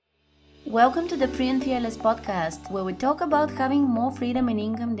Welcome to the Free and Fearless podcast, where we talk about having more freedom and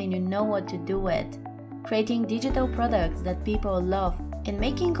income than you know what to do with, creating digital products that people love, and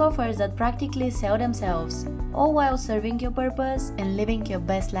making offers that practically sell themselves, all while serving your purpose and living your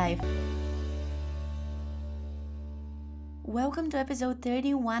best life. Welcome to episode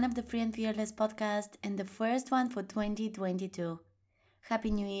 31 of the Free and Fearless podcast, and the first one for 2022.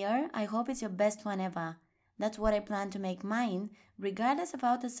 Happy New Year! I hope it's your best one ever. That's what I plan to make mine, regardless of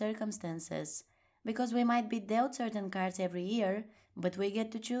the circumstances, because we might be dealt certain cards every year, but we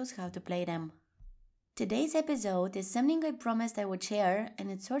get to choose how to play them. Today's episode is something I promised I would share, and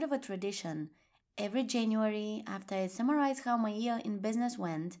it's sort of a tradition. Every January, after I summarize how my year in business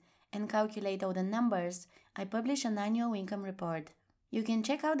went and calculate all the numbers, I publish an annual income report. You can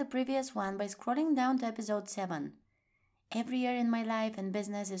check out the previous one by scrolling down to episode 7. Every year in my life and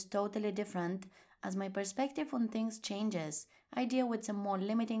business is totally different, as my perspective on things changes. I deal with some more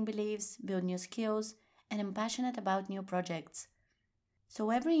limiting beliefs, build new skills, and am passionate about new projects.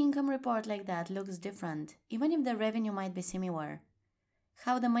 So every income report like that looks different, even if the revenue might be similar.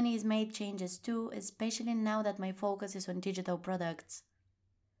 How the money is made changes too, especially now that my focus is on digital products.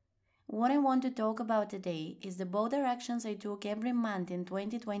 What I want to talk about today is the bolder actions I took every month in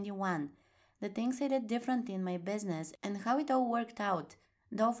 2021, the things I did differently in my business, and how it all worked out.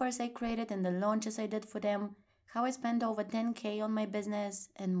 The offers I created and the launches I did for them, how I spent over 10K on my business,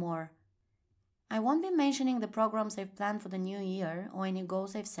 and more. I won't be mentioning the programs I've planned for the new year or any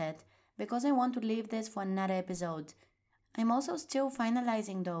goals I've set, because I want to leave this for another episode. I'm also still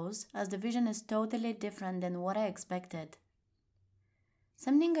finalizing those, as the vision is totally different than what I expected.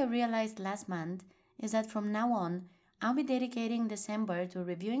 Something I realized last month is that from now on, I'll be dedicating December to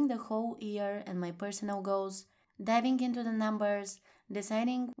reviewing the whole year and my personal goals, diving into the numbers,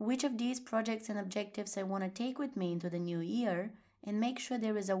 deciding which of these projects and objectives I want to take with me into the new year, and make sure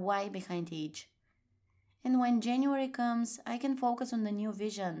there is a why behind each. And when January comes, I can focus on the new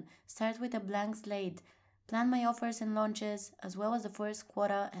vision, start with a blank slate, plan my offers and launches, as well as the first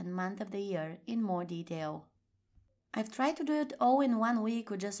quarter and month of the year in more detail. I've tried to do it all in 1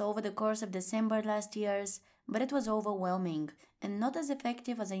 week or just over the course of December last year's, but it was overwhelming and not as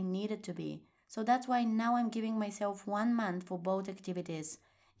effective as I needed to be. So that's why now I'm giving myself 1 month for both activities,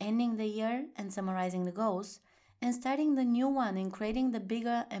 ending the year and summarizing the goals, and starting the new one and creating the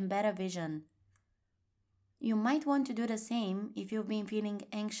bigger and better vision. You might want to do the same if you've been feeling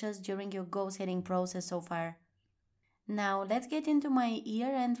anxious during your goal-setting process so far. Now let's get into my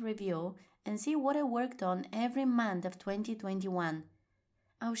year-end review and see what I worked on every month of 2021.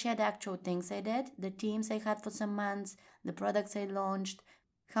 I'll share the actual things I did, the teams I had for some months, the products I launched,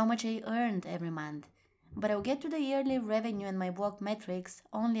 how much I earned every month. But I'll get to the yearly revenue and my work metrics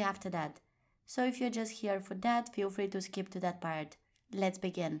only after that. So if you're just here for that, feel free to skip to that part. Let's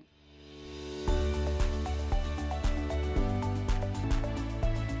begin.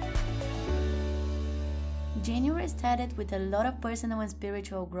 January started with a lot of personal and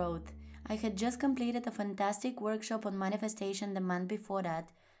spiritual growth. I had just completed a fantastic workshop on manifestation the month before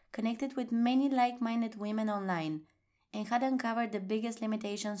that, connected with many like-minded women online, and had uncovered the biggest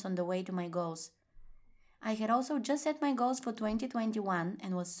limitations on the way to my goals. I had also just set my goals for 2021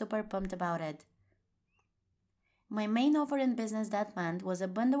 and was super pumped about it. My main offer in business that month was a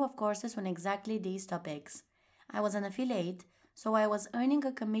bundle of courses on exactly these topics. I was an affiliate, so I was earning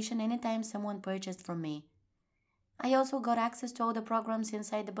a commission anytime someone purchased from me. I also got access to all the programs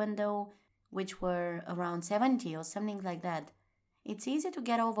inside the bundle, which were around 70 or something like that. It's easy to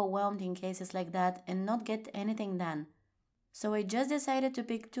get overwhelmed in cases like that and not get anything done. So I just decided to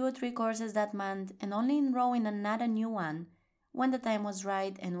pick 2 or 3 courses that month and only enroll in another new one when the time was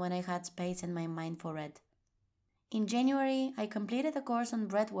right and when I had space in my mind for it. In January, I completed a course on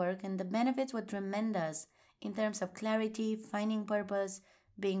breathwork and the benefits were tremendous in terms of clarity, finding purpose,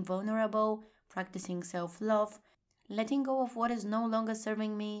 being vulnerable, practicing self-love, letting go of what is no longer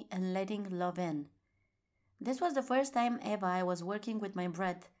serving me, and letting love in. This was the first time ever I was working with my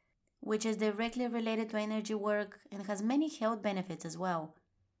breath, which is directly related to energy work and has many health benefits as well.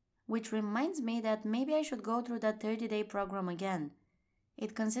 Which reminds me that maybe I should go through that 30-day program again.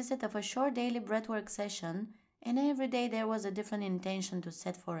 It consisted of a short daily breathwork session, and every day there was a different intention to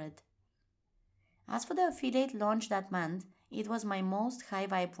set for it. As for the affiliate launch that month, it was my most high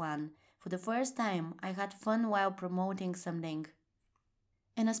vibe one. For the first time, I had fun while promoting something.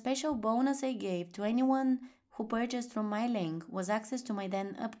 And a special bonus I gave to anyone who purchased from my link was access to my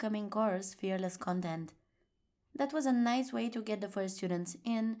then upcoming course, Fearless Content. That was a nice way to get the first students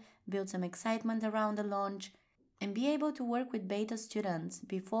in, build some excitement around the launch, and be able to work with beta students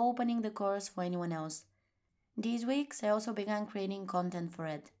before opening the course for anyone else. These weeks, I also began creating content for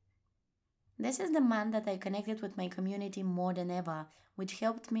it. This is the month that I connected with my community more than ever, which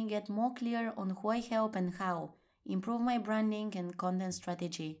helped me get more clear on who I help and how, improve my branding and content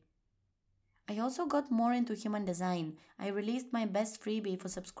strategy. I also got more into human design. I released my best freebie for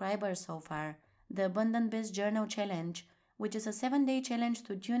subscribers so far, the Abundant Biz Journal Challenge, which is a 7-day challenge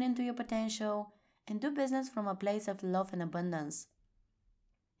to tune into your potential and do business from a place of love and abundance.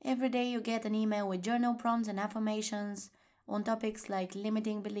 Every day you get an email with journal prompts and affirmations on topics like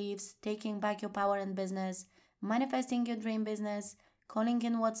limiting beliefs, taking back your power in business, manifesting your dream business, calling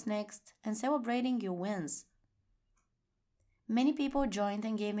in what's next, and celebrating your wins. Many people joined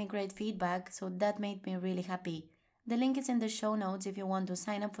and gave me great feedback, so that made me really happy. The link is in the show notes if you want to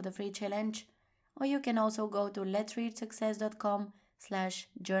sign up for the free challenge, or you can also go to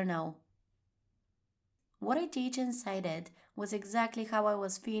letsreadsuccess.com/journal. What I teach inside it was exactly how I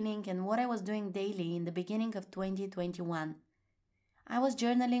was feeling and what I was doing daily in the beginning of 2021. I was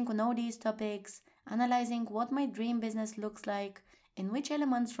journaling on all these topics, analyzing what my dream business looks like and which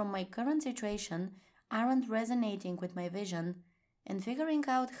elements from my current situation aren't resonating with my vision, and figuring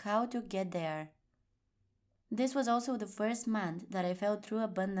out how to get there. This was also the first month that I felt true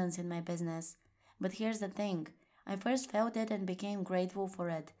abundance in my business. But here's the thing, I first felt it and became grateful for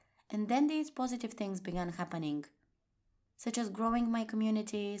it, and then these positive things began happening, such as growing my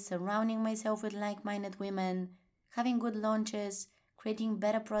community, surrounding myself with like-minded women, having good launches, creating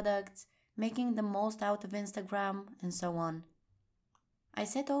better products, making the most out of Instagram, and so on. I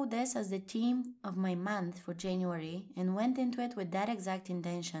set all this as the theme of my month for January and went into it with that exact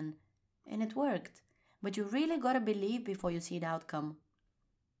intention. And it worked, but you really gotta believe before you see the outcome.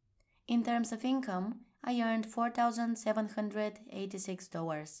 In terms of income, I earned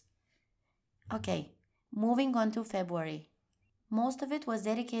 $4,786. Okay, moving on to February. Most of it was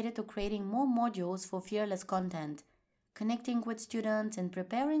dedicated to creating more modules for Fearless content, connecting with students and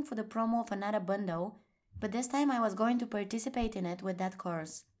preparing for the promo of another bundle, but this time I was going to participate in it with that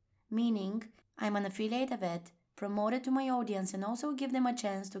course, meaning I'm an affiliate of it, promote it to my audience and also give them a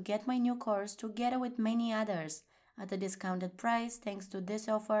chance to get my new course together with many others at a discounted price thanks to this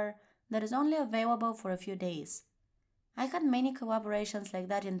offer that is only available for a few days. I had many collaborations like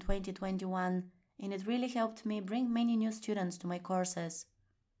that in 2021 and it really helped me bring many new students to my courses.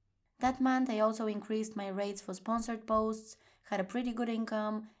 That month I also increased my rates for sponsored posts, had a pretty good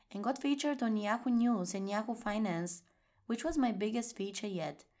income, and got featured on Yahoo News and Yahoo Finance, which was my biggest feature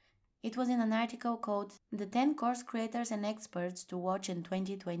yet. It was in an article called The 10 Course Creators and Experts to Watch in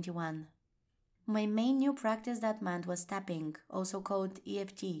 2021. My main new practice that month was tapping, also called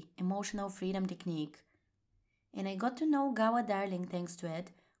EFT, Emotional Freedom Technique. And I got to know Gawa Darling thanks to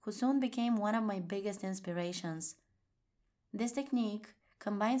it, who soon became one of my biggest inspirations. This technique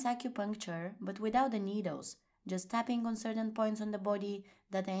combines acupuncture but without the needles, just tapping on certain points on the body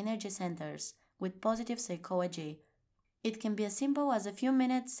that are energy centers with positive psychology. It can be as simple as a few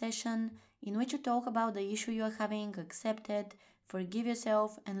minutes session in which you talk about the issue you are having, accept it, forgive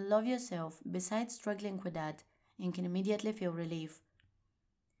yourself and love yourself besides struggling with that, and can immediately feel relief.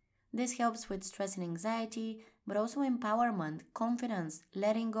 This helps with stress and anxiety, but also empowerment, confidence,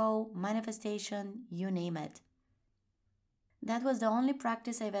 letting go, manifestation, you name it. That was the only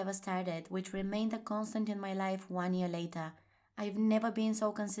practice I've ever started, which remained a constant in my life 1 year later. I've never been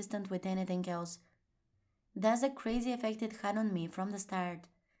so consistent with anything else. That's the crazy effect it had on me from the start.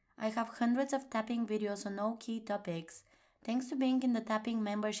 I have hundreds of tapping videos on all key topics, thanks to being in the tapping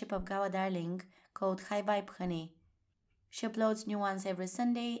membership of Gawa Darling called High Vibe Honey. She uploads new ones every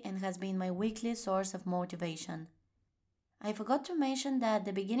Sunday and has been my weekly source of motivation. I forgot to mention that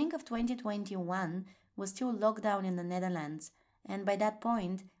the beginning of 2021 was still lockdown in the Netherlands, and by that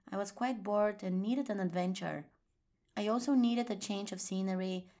point I was quite bored and needed an adventure. I also needed a change of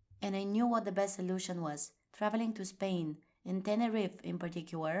scenery, and I knew what the best solution was, traveling to Spain, and Tenerife in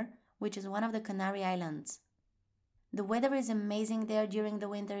particular, which is one of the Canary Islands. The weather is amazing there during the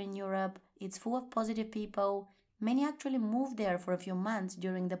winter in Europe, it's full of positive people, many actually moved there for a few months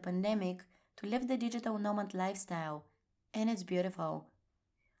during the pandemic to live the digital nomad lifestyle, and it's beautiful.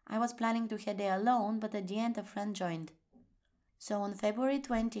 I was planning to head there alone, but at the end a friend joined. So on February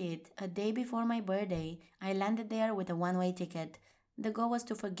 20th, a day before my birthday, I landed there with a one-way ticket. The goal was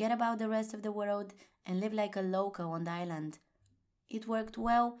to forget about the rest of the world and live like a local on the island. It worked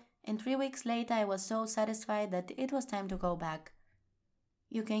well, and 3 weeks later I was so satisfied that it was time to go back.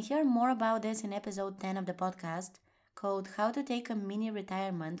 You can hear more about this in episode 10 of the podcast, called How to Take a Mini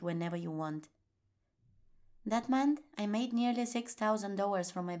Retirement Whenever You Want. That month, I made nearly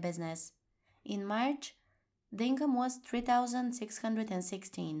 $6,000 from my business. In March, the income was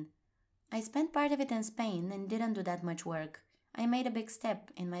 $3,616. I spent part of it in Spain and didn't do that much work. I made a big step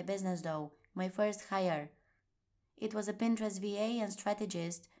in my business though, my first hire. It was a Pinterest VA and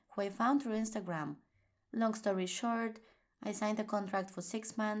strategist who I found through Instagram. Long story short, I signed a contract for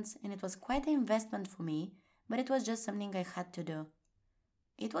 6 months and it was quite an investment for me, but it was just something I had to do.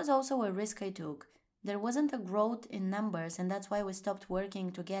 It was also a risk I took. There wasn't a growth in numbers and that's why we stopped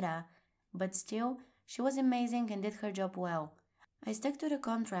working together, but still, she was amazing and did her job well. I stuck to the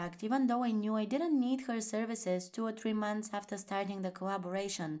contract even though I knew I didn't need her services 2 or 3 months after starting the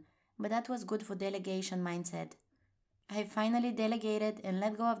collaboration, but that was good for delegation mindset. I finally delegated and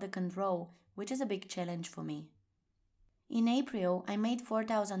let go of the control, which is a big challenge for me. In April, I made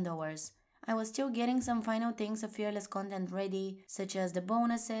 $4,000. I was still getting some final things of Fearless content ready, such as the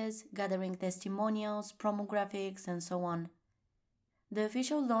bonuses, gathering testimonials, promo graphics, and so on. The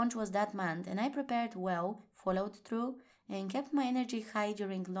official launch was that month, and I prepared well, followed through, and kept my energy high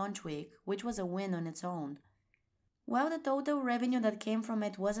during launch week, which was a win on its own. While the total revenue that came from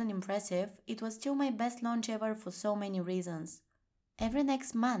it wasn't impressive, it was still my best launch ever for so many reasons. Every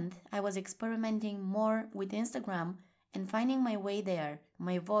next month, I was experimenting more with Instagram and finding my way there,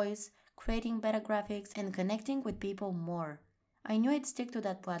 my voice, creating better graphics, and connecting with people more. I knew I'd stick to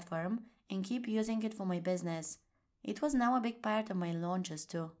that platform and keep using it for my business. It was now a big part of my launches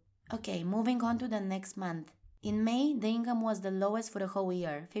too. Okay, moving on to the next month. In May, the income was the lowest for the whole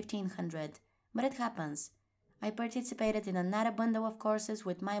year, $1,500, but it happens. I participated in another bundle of courses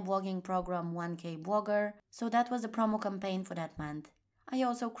with my blogging program 1K Blogger, so that was the promo campaign for that month. I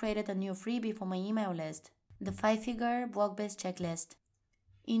also created a new freebie for my email list, the 5-figure blog-based checklist.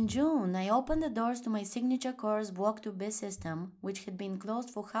 In June, I opened the doors to my signature course Blog to Biz system, which had been closed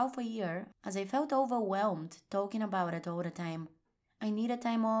for half a year as I felt overwhelmed talking about it all the time. I needed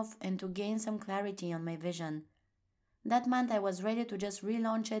time off and to gain some clarity on my vision. That month I was ready to just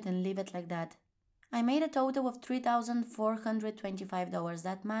relaunch it and leave it like that. I made a total of $3,425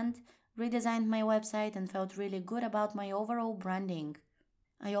 that month, redesigned my website and felt really good about my overall branding.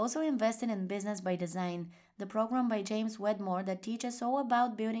 I also invested in Business by Design, the program by James Wedmore that teaches all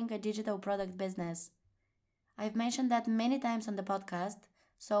about building a digital product business. I've mentioned that many times on the podcast,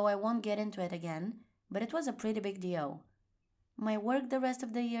 so I won't get into it again, but it was a pretty big deal. My work the rest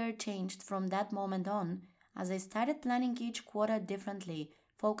of the year changed from that moment on as I started planning each quarter differently,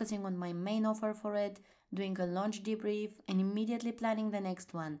 focusing on my main offer for it, doing a launch debrief, and immediately planning the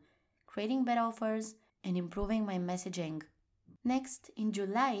next one, creating better offers, and improving my messaging. Next, in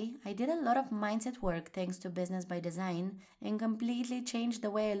July, I did a lot of mindset work thanks to Business by Design and completely changed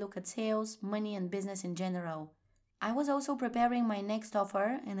the way I look at sales, money, and business in general. I was also preparing my next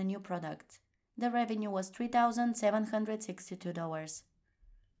offer and a new product. The revenue was $3,762.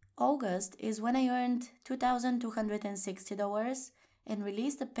 August is when I earned $2,260 and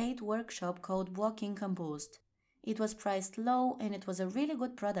released a paid workshop called Blog Income Boost. It was priced low and it was a really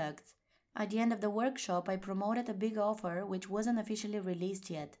good product. At the end of the workshop, I promoted a big offer which wasn't officially released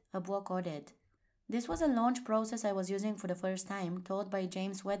yet, a blog audit. This was a launch process I was using for the first time, taught by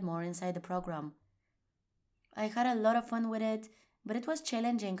James Wedmore inside the program. I had a lot of fun with it, but it was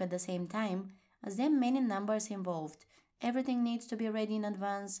challenging at the same time as there are many numbers involved. Everything needs to be ready in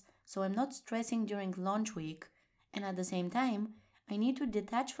advance, so I'm not stressing during launch week, and at the same time, I need to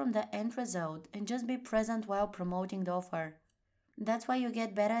detach from the end result and just be present while promoting the offer. That's why you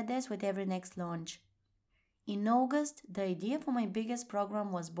get better at this with every next launch. In August, the idea for my biggest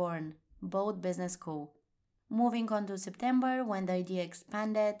program was born, Bold Business School. Moving on to September, when the idea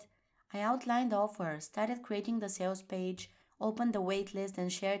expanded, I outlined the offer, started creating the sales page, opened the waitlist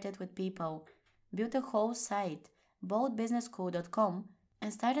and shared it with people, built a whole site, boldbusinessschool.com,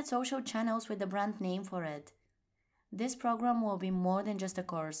 and started social channels with the brand name for it. This program will be more than just a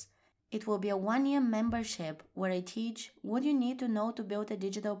course. It will be a 1-year membership where I teach what you need to know to build a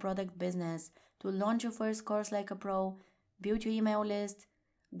digital product business, to launch your first course like a pro, build your email list,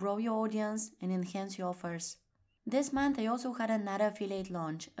 grow your audience, and enhance your offers. This month I also had another affiliate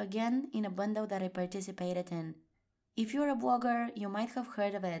launch, again in a bundle that I participated in. If you're a blogger, you might have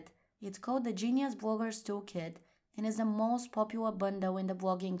heard of it. It's called the Genius Bloggers Toolkit and is the most popular bundle in the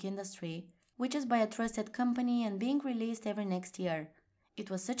blogging industry, which is by a trusted company and being released every next year. It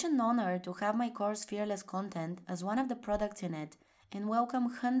was such an honor to have my course Fearless Content as one of the products in it and welcome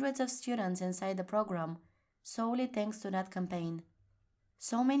hundreds of students inside the program, solely thanks to that campaign.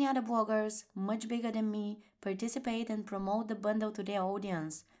 So many other bloggers, much bigger than me, participate and promote the bundle to their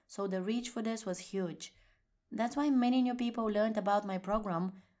audience, so the reach for this was huge. That's why many new people learned about my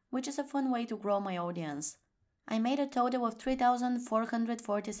program, which is a fun way to grow my audience. I made a total of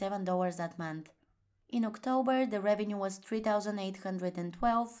 $3,447 that month. In October, the revenue was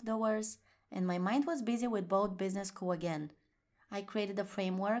 $3,812, and my mind was busy with Bold Business School again. I created a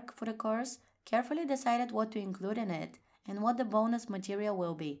framework for the course, carefully decided what to include in it, and what the bonus material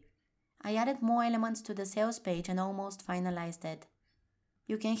will be. I added more elements to the sales page and almost finalized it.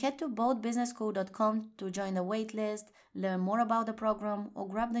 You can head to boldbusinessschool.com to join the waitlist, learn more about the program, or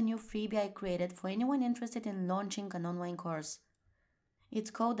grab the new freebie I created for anyone interested in launching an online course.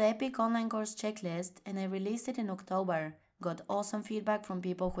 It's called the Epic Online Course Checklist, and I released it in October. Got awesome feedback from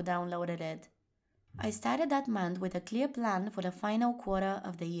people who downloaded it. I started that month with a clear plan for the final quarter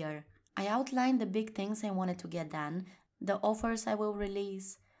of the year. I outlined the big things I wanted to get done, the offers I will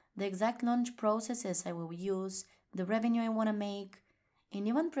release, the exact launch processes I will use, the revenue I want to make, and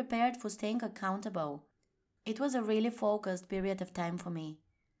even prepared for staying accountable. It was a really focused period of time for me.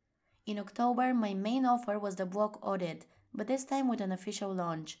 In October, my main offer was the blog audit, but this time with an official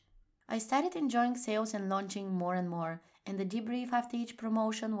launch. I started enjoying sales and launching more and more, and the debrief after each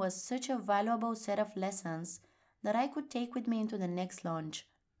promotion was such a valuable set of lessons that I could take with me into the next launch.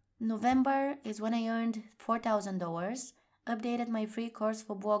 November is when I earned $4,000, updated my free course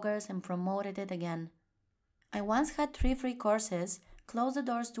for bloggers, and promoted it again. I once had 3 free courses, closed the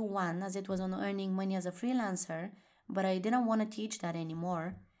doors to one as it was on earning money as a freelancer, but I didn't want to teach that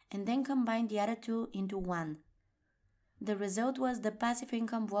anymore, and then combined the other 2 into one. The result was the Passive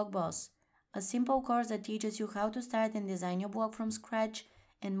Income Blog Boss, a simple course that teaches you how to start and design your blog from scratch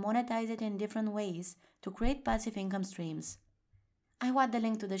and monetize it in different ways to create passive income streams. I will add the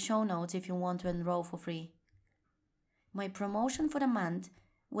link to the show notes if you want to enroll for free. My promotion for the month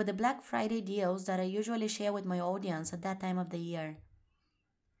were the Black Friday deals that I usually share with my audience at that time of the year.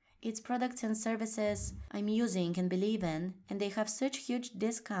 It's products and services I'm using and believe in, and they have such huge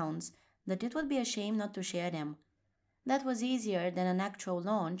discounts that it would be a shame not to share them. That was easier than an actual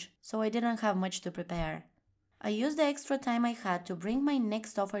launch, so I didn't have much to prepare. I used the extra time I had to bring my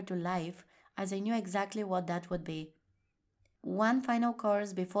next offer to life, as I knew exactly what that would be. One final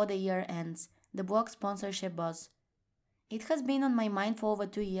course before the year ends, the blog sponsorship boss. It has been on my mind for over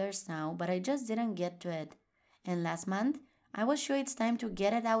 2 years now, but I just didn't get to it. And last month, I was sure it's time to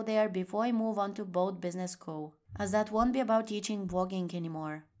get it out there before I move on to Bold Business School, as that won't be about teaching blogging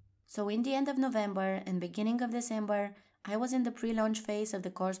anymore. So in the end of November and beginning of December, I was in the pre-launch phase of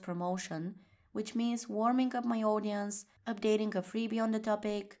the course promotion, which means warming up my audience, updating a freebie on the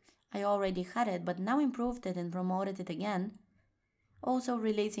topic. I already had it, but now improved it and promoted it again. Also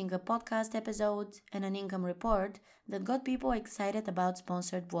releasing a podcast episode and an income report that got people excited about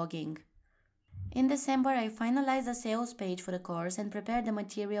sponsored blogging. In December, I finalized the sales page for the course and prepared the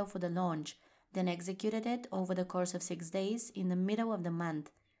material for the launch, then executed it over the course of 6 days in the middle of the month.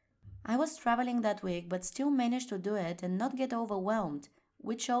 I was traveling that week but still managed to do it and not get overwhelmed,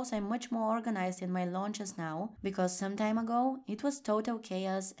 which shows I'm much more organized in my launches now, because some time ago it was total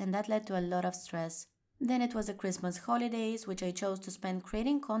chaos and that led to a lot of stress. Then it was the Christmas holidays, which I chose to spend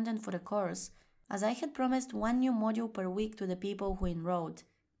creating content for the course, as I had promised 1 new module per week to the people who enrolled.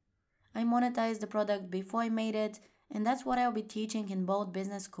 I monetized the product before I made it, and that's what I'll be teaching in Bold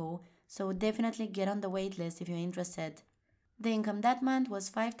Business School, so definitely get on the waitlist if you're interested. The income that month was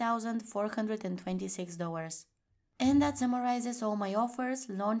 $5,426. And that summarizes all my offers,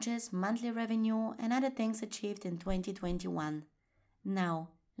 launches, monthly revenue, and other things achieved in 2021. Now,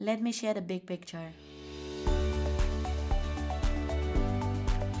 let me share the big picture.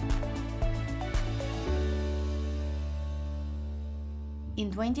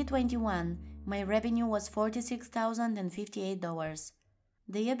 In 2021, my revenue was $46,058.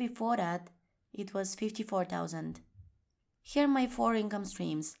 The year before that, it was $54,000. Here are my 4 income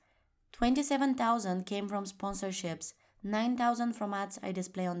streams. $27,000 came from sponsorships, $9,000 from ads I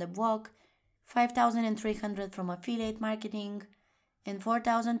display on the blog, $5,300 from affiliate marketing, and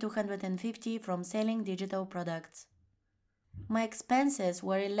 $4,250 from selling digital products. My expenses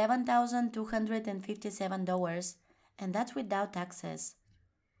were $11,257, and that's without taxes.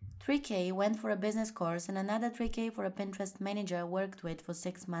 $3,000 went for a business course and another $3,000 for a Pinterest manager I worked with for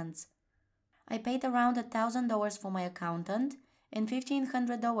 6 months. I paid around $1,000 for my accountant, and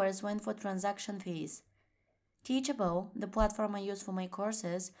 $1,500 went for transaction fees. Teachable, the platform I use for my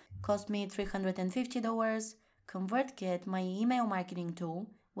courses, cost me $350. ConvertKit, my email marketing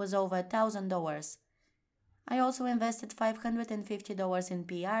tool, was over $1,000. I also invested $550 in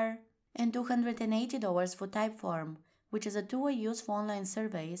PR and $280 for Typeform, which is a tool I use for online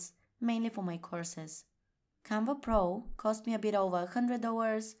surveys, mainly for my courses. Canva Pro cost me a bit over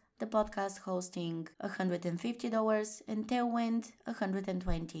 $100, the podcast hosting $150, and Tailwind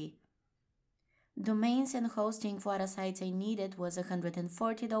 $120. Domains and hosting for other sites I needed was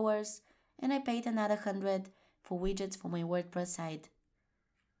 $140, and I paid another $100 for widgets for my WordPress site.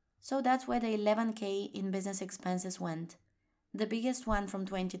 So that's where the $11,000 in business expenses went. The biggest one from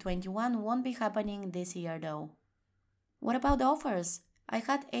 2021 won't be happening this year though. What about the offers? I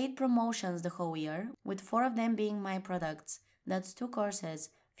had 8 promotions the whole year, with 4 of them being my products. That's 2 courses,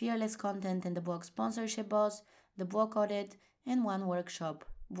 Fearless Content and the Blog Sponsorship Boss, the Blog Audit, and 1 workshop,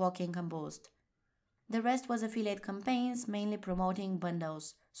 Blog Income Boost. The rest was affiliate campaigns, mainly promoting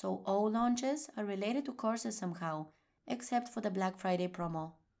bundles, so all launches are related to courses somehow, except for the Black Friday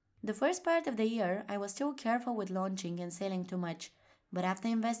promo. The first part of the year, I was still careful with launching and selling too much, but after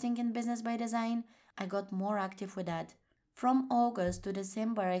investing in Business by Design, I got more active with that. From August to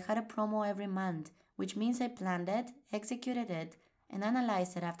December, I had a promo every month, which means I planned it, executed it, and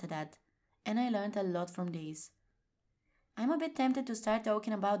analyzed it after that. And I learned a lot from these. I'm a bit tempted to start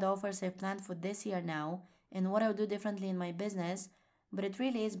talking about the offers I've planned for this year now and what I'll do differently in my business, but it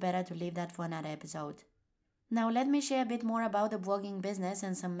really is better to leave that for another episode. Now let me share a bit more about the blogging business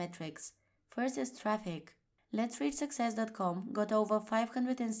and some metrics. First is traffic. Let'sReachSuccess.com got over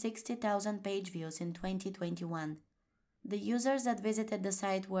 560,000 page views in 2021. The users that visited the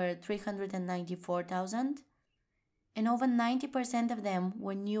site were 394,000, and over 90% of them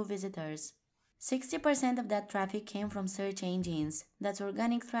were new visitors. 60% of that traffic came from search engines. That's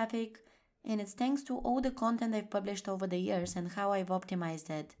organic traffic, and it's thanks to all the content I've published over the years and how I've optimized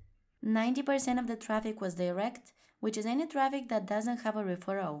it. 90% of the traffic was direct, which is any traffic that doesn't have a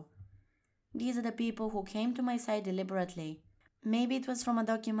referral. These are the people who came to my site deliberately. Maybe it was from a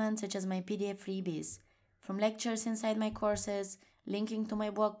document such as my PDF freebies, from lectures inside my courses, linking to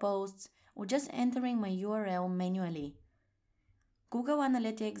my blog posts, or just entering my URL manually. Google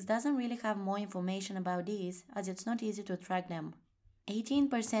Analytics doesn't really have more information about these as it's not easy to track them.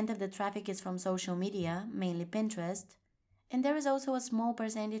 18% of the traffic is from social media, mainly Pinterest, and there is also a small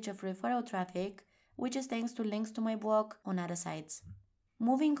percentage of referral traffic, which is thanks to links to my blog on other sites.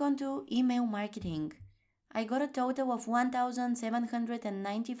 Moving on to email marketing. I got a total of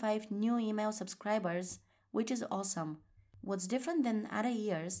 1,795 new email subscribers, which is awesome. What's different than other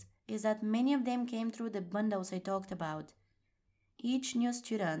years is that many of them came through the bundles I talked about. Each new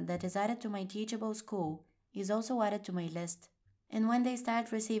student that is added to my Teachable School is also added to my list. And when they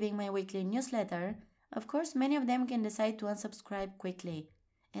start receiving my weekly newsletter, of course many of them can decide to unsubscribe quickly.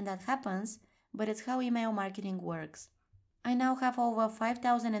 And that happens, but it's how email marketing works. I now have over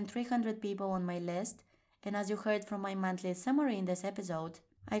 5,300 people on my list, and as you heard from my monthly summary in this episode,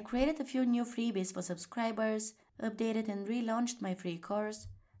 I created a few new freebies for subscribers, updated and relaunched my free course,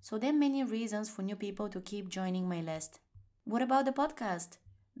 so there are many reasons for new people to keep joining my list. What about the podcast?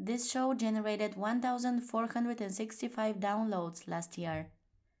 This show generated 1,465 downloads last year.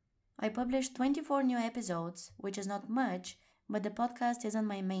 I published 24 new episodes, which is not much, but the podcast isn't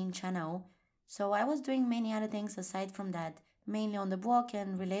my main channel, so I was doing many other things aside from that, mainly on the blog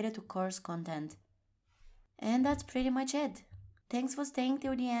and related to course content. And that's pretty much it. Thanks for staying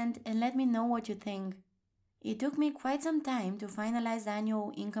till the end and let me know what you think. It took me quite some time to finalize the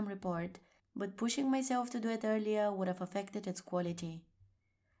annual income report, but pushing myself to do it earlier would have affected its quality.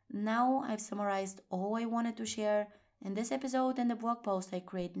 Now I've summarized all I wanted to share, and this episode and the blog post I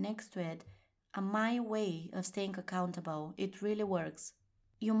create next to it are my way of staying accountable. It really works.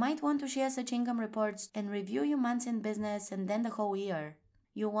 You might want to share such income reports and review your months in business and then the whole year.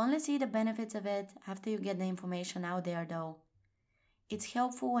 You'll only see the benefits of it after you get the information out there though. It's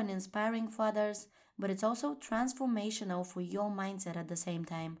helpful and inspiring for others, but it's also transformational for your mindset at the same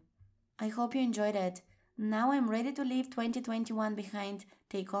time. I hope you enjoyed it. Now I'm ready to leave 2021 behind,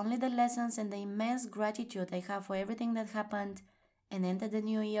 take only the lessons and the immense gratitude I have for everything that happened, and enter the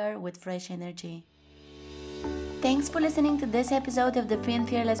new year with fresh energy. Thanks for listening to this episode of the Free and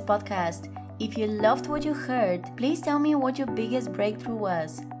Fearless podcast. If you loved what you heard, please tell me what your biggest breakthrough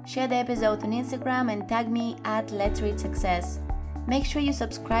was. Share the episode on Instagram and tag me at Let'sReachSuccess. Make sure you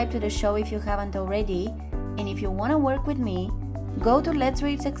subscribe to the show if you haven't already, and if you want to work with me, go to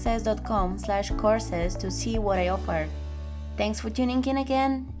Let'sReachSuccess.com/courses to see what I offer. Thanks for tuning in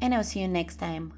again, and I'll see you next time.